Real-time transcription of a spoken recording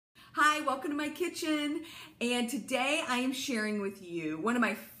Hi, welcome to my kitchen. And today I am sharing with you one of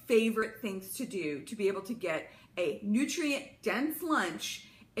my favorite things to do to be able to get a nutrient-dense lunch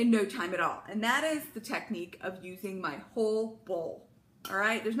in no time at all. And that is the technique of using my whole bowl. All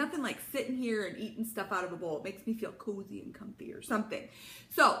right, there's nothing like sitting here and eating stuff out of a bowl. It makes me feel cozy and comfy or something.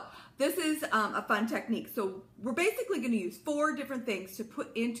 So this is a fun technique. So we're basically going to use 4 different things to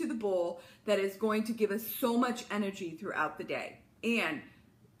put into the bowl that is going to give us so much energy throughout the day. And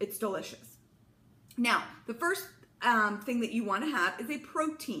it's delicious. Now, the first thing that you want to have is a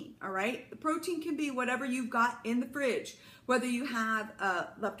protein, all right? The protein can be whatever you've got in the fridge, whether you have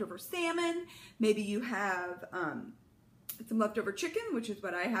leftover salmon, maybe you have some leftover chicken, which is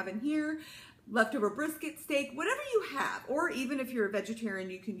what I have in here, leftover brisket steak, whatever you have, or even if you're a vegetarian,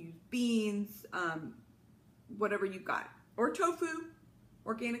 you can use beans, whatever you've got, or tofu,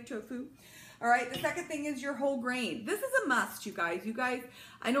 organic tofu. All right, the second thing is your whole grain. This is a must, you guys.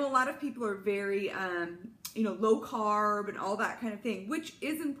 I know a lot of people are very, low carb and all that kind of thing, which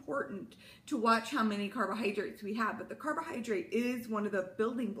is important to watch how many carbohydrates we have. But the carbohydrate is one of the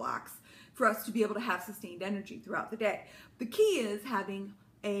building blocks for us to be able to have sustained energy throughout the day. The key is having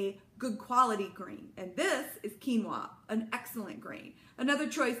a good quality grain, and this is quinoa, an excellent grain. Another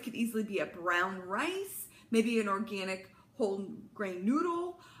choice could easily be a brown rice, maybe an organic whole grain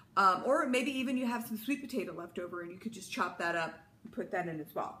noodle, or maybe even you have some sweet potato left over and you could just chop that up and put that in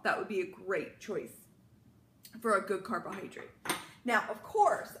as well. That would be a great choice for a good carbohydrate. Now, of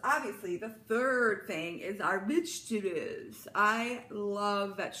course, obviously, the third thing is our vegetables. I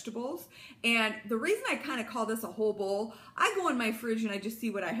love vegetables, and the reason I kind of call this a whole bowl, I go in my fridge and I just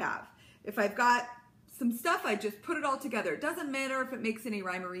see what I have. If I've got some stuff, I just put it all together. It doesn't matter if it makes any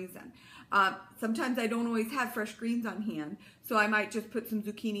rhyme or reason. Sometimes I don't always have fresh greens on hand, so I might just put some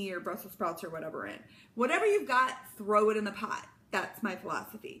zucchini or Brussels sprouts or whatever in. Whatever you've got, throw it in the pot. That's my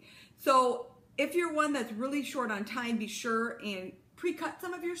philosophy. So if you're one that's really short on time, be sure and pre-cut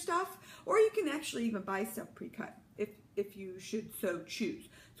some of your stuff, or you can actually even buy stuff pre-cut if you should so choose.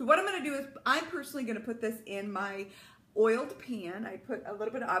 So what I'm going to do is I'm personally going to put this in my oiled pan. I put a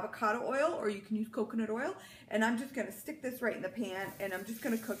little bit of avocado oil, or you can use coconut oil, and I'm just going to stick this right in the pan, and I'm just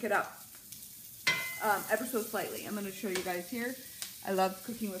going to cook it up ever so slightly. I'm going to show you guys here. I love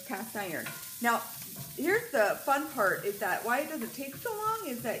cooking with cast iron. Now, here's the fun part, is that why it doesn't take so long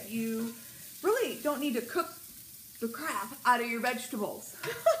is that you really don't need to cook the crap out of your vegetables.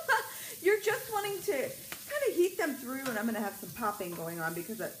 You're just wanting to kind of heat them through, and I'm going to have some popping going on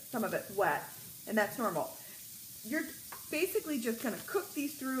because some of it's wet, and that's normal. You're basically just going to cook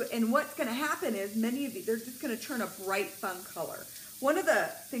these through, and what's going to happen is many of these, they're just going to turn a bright, fun color. One of the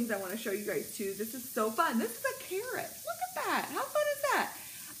things I want to show you guys too, this is so fun. This is a carrot. Look at that. How fun is that?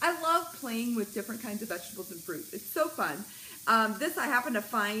 I love playing with different kinds of vegetables and fruits. It's so fun. This I happen to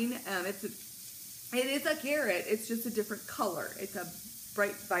find, it is a carrot. It's just a different color. It's a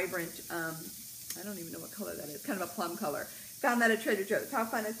bright, vibrant, I don't even know what color that is, kind of a plum color. Found that at Trader Joe's. How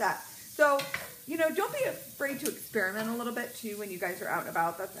fun is that? So, don't be afraid to experiment a little bit too when you guys are out and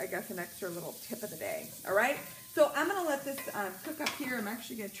about. That's, I guess, an extra little tip of the day. All right? So I'm going to let this cook up here. I'm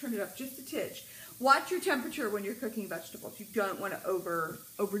actually going to turn it up just a titch. Watch your temperature when you're cooking vegetables. You don't want to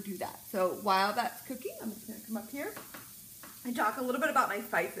overdo that. So while that's cooking, I'm just going to come up here and talk a little bit about my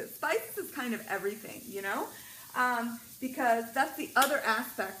spices. Spices is kind of everything, because that's the other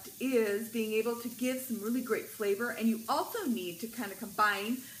aspect, is being able to give some really great flavor, and you also need to kind of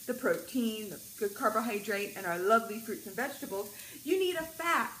combine the protein, the good carbohydrate, and our lovely fruits and vegetables. You need a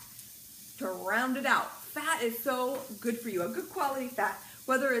fat to round it out. Fat is so good for you, a good quality fat,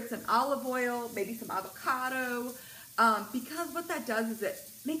 whether it's an olive oil, maybe some avocado, because what that does is it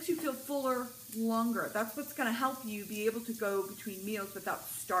makes you feel fuller longer. That's what's going to help you be able to go between meals without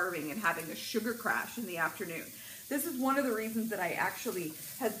starving and having a sugar crash in the afternoon. This is one of the reasons that I actually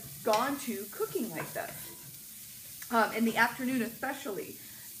have gone to cooking like this, in the afternoon especially,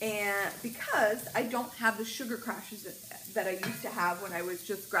 and because I don't have the sugar crashes that I used to have when I was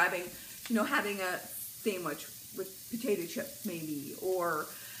just grabbing, having a sandwich with potato chips maybe, or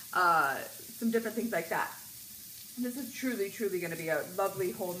some different things like that. This is truly, truly going to be a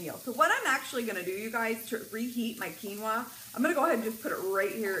lovely whole meal. So what I'm actually going to do, you guys, to reheat my quinoa, I'm going to go ahead and just put it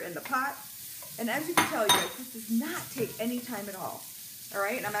right here in the pot. And as you can tell, you guys, this does not take any time at all. All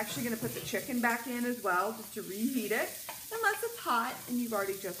right, and I'm actually going to put the chicken back in as well, just to reheat it, unless it's hot and you've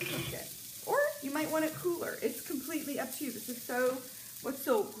already just cooked it. Or you might want it cooler. It's completely up to you. This is what's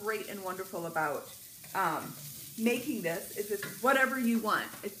so great and wonderful about making this, is it's whatever you want.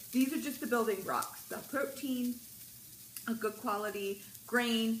 These are just the building blocks: the protein, a good quality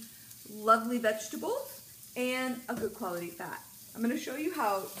grain, lovely vegetables, and a good quality fat. I'm going to show you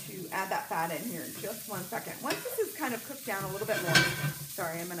how to add that fat in here in just 1 second. Once this is kind of cooked down a little bit more,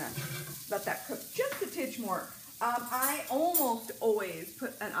 sorry, I'm going to let that cook just a titch more. I almost always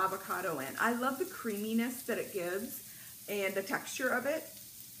put an avocado in. I love the creaminess that it gives and the texture of it.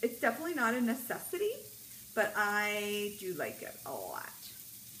 It's definitely not a necessity, but I do like it a lot.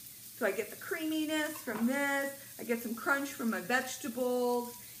 So I get the creaminess from this, I get some crunch from my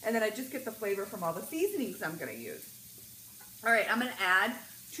vegetables, and then I just get the flavor from all the seasonings I'm gonna use. All right, I'm gonna add,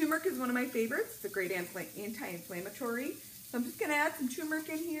 turmeric is one of my favorites. It's a great anti-inflammatory. So I'm just gonna add some turmeric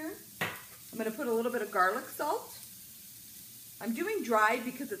in here. I'm gonna put a little bit of garlic salt. I'm doing dried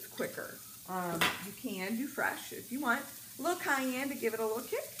because it's quicker. You can do fresh if you want. A little cayenne to give it a little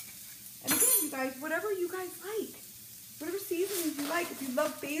kick. And again, you guys, whatever you guys like, whatever seasonings you like. If you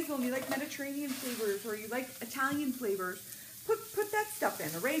love basil and you like Mediterranean flavors or you like Italian flavors, put that stuff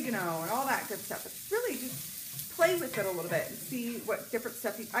in, oregano and all that good stuff. It's really just play with it a little bit and see what different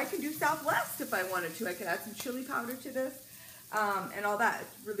stuff I can do Southwest if I wanted to. I could add some chili powder to this and all that.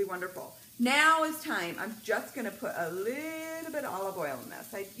 It's really wonderful. Now is time. I'm just going to put a little bit of olive oil in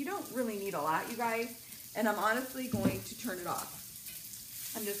this. You don't really need a lot, you guys, and I'm honestly going to turn it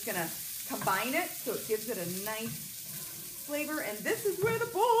off. I'm just going to combine it so it gives it a nice flavor, and this is where the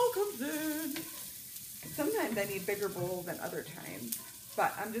bowl comes in. Sometimes I need bigger bowls than other times,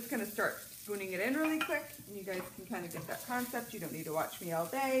 but I'm just going to start spooning it in really quick, and you guys can kind of get that concept. You don't need to watch me all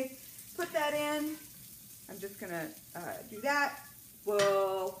day. Put that in. I'm just going to do that.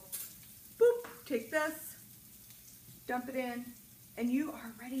 We'll boop, take this, dump it in, and you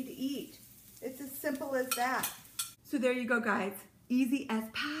are ready to eat. It's as simple as that. So there you go, guys. Easy as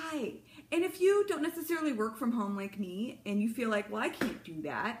pie. And if you don't necessarily work from home like me and you feel like, well, I can't do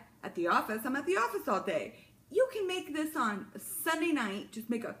that at the office, I'm at the office all day, you can make this on a Sunday night. Just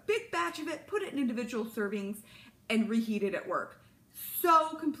make a big batch of it, put it in individual servings, and reheat it at work. So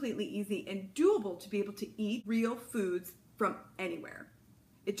completely easy and doable to be able to eat real foods from anywhere.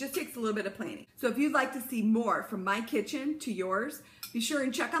 It just takes a little bit of planning. So if you'd like to see more from my kitchen to yours, be sure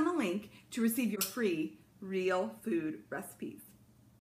and check on the link to receive your free real food recipes.